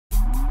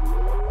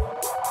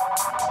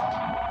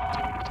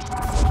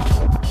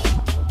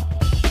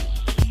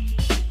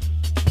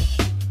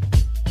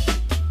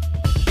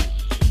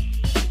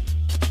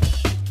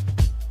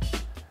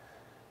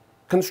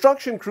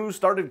Construction crews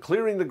started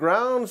clearing the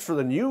grounds for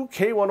the new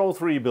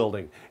K103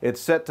 building.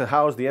 It's set to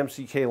house the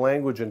MCK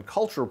Language and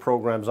Culture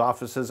Programs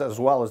offices as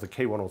well as the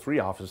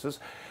K103 offices.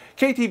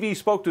 KTV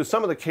spoke to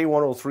some of the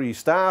K103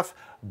 staff,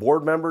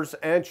 board members,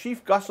 and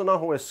Chief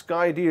Kahsennenhawe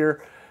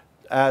Sky-Deer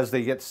as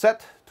they get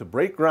set to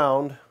break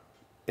ground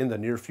in the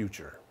near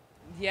future.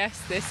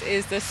 Yes, this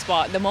is the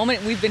spot, the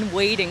moment we've been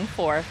waiting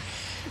for.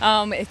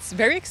 It's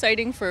very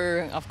exciting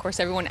for, of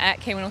course, everyone at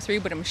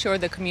K103, but I'm sure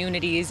the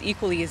community is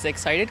equally as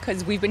excited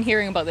because we've been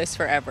hearing about this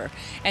forever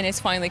and it's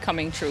finally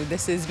coming true.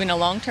 This has been a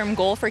long-term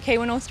goal for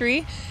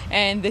K103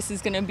 and this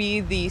is going to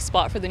be the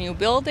spot for the new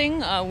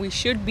building. We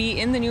should be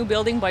in the new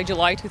building by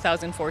July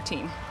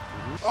 2014.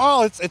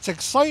 Oh, it's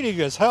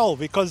exciting as hell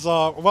because,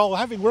 well,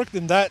 having worked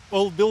in that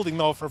old building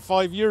now for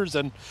 5 years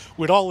and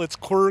with all its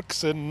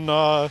quirks and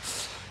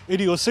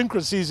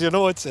idiosyncrasies, you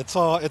know, it's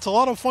a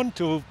lot of fun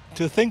to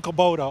think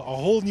about a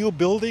whole new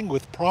building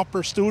with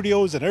proper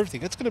studios and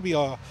everything. It's going to be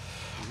a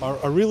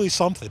really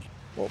something.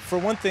 Well, for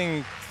one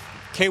thing,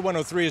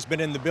 K103 has been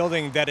in the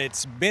building that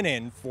it's been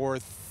in for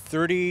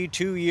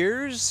 32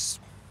 years,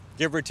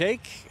 give or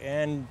take,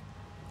 and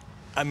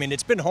I mean,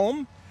 it's been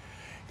home.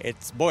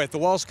 Boy, if the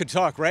walls could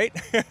talk, right?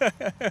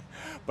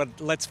 But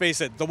let's face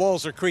it, the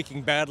walls are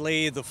creaking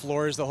badly, the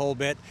floors, the whole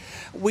bit.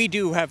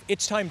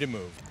 It's time to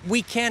move.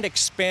 We can't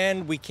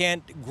expand, we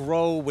can't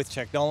grow with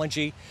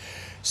technology.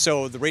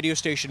 So the radio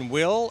station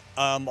will.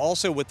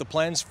 Also with the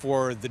plans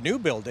for the new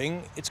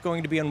building, it's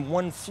going to be on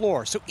one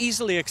floor, so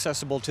easily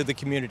accessible to the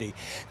community.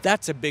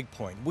 That's a big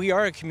point. We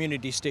are a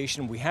community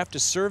station. We have to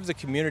serve the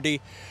community.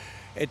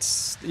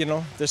 It's, you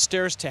know, the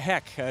stairs to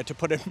heck, to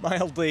put it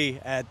mildly,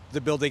 at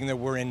the building that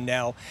we're in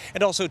now,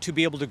 and also to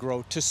be able to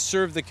grow, to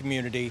serve the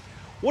community.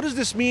 What does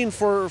this mean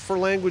for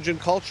language and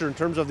culture in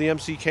terms of the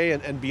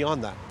MCK and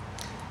beyond that?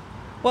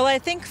 Well, I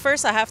think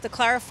first I have to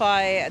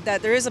clarify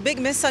that there is a big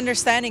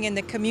misunderstanding in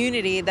the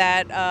community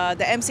that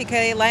the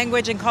MCK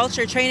Language and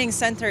Culture Training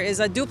Center is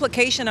a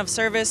duplication of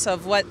service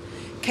of what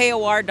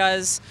KOR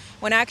does,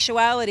 when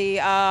actuality,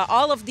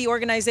 all of the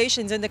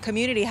organizations in the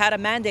community had a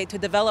mandate to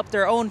develop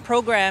their own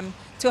program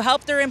to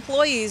help their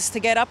employees to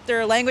get up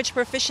their language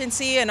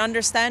proficiency and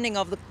understanding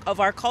of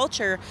our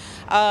culture.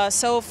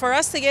 So for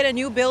us to get a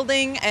new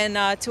building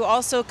and to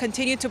also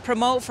continue to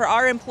promote for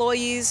our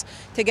employees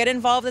to get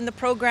involved in the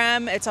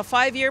program, it's a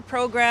 5-year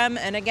program,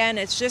 and again,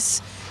 it's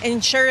just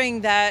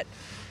ensuring that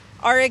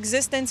our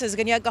existence as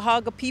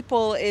Kanien'kehá:ka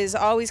people is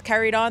always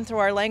carried on through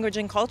our language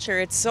and culture.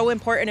 It's so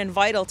important and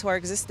vital to our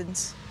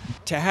existence.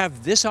 To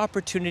have this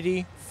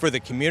opportunity for the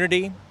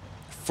community,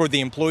 for the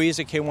employees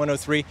at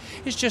K103,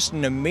 is just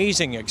an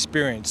amazing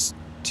experience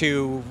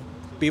to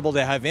be able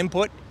to have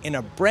input in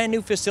a brand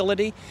new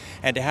facility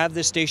and to have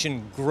this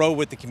station grow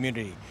with the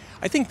community.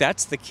 I think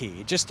that's the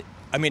key.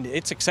 I mean,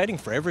 it's exciting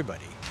for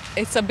everybody.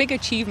 It's a big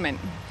achievement.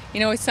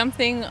 You know, it's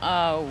something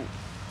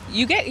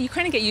you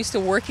kind of get used to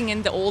working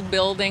in the old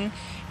building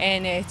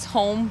and it's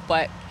home,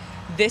 but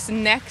this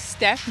next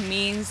step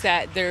means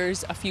that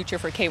there's a future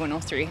for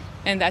K103,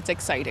 and that's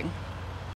exciting.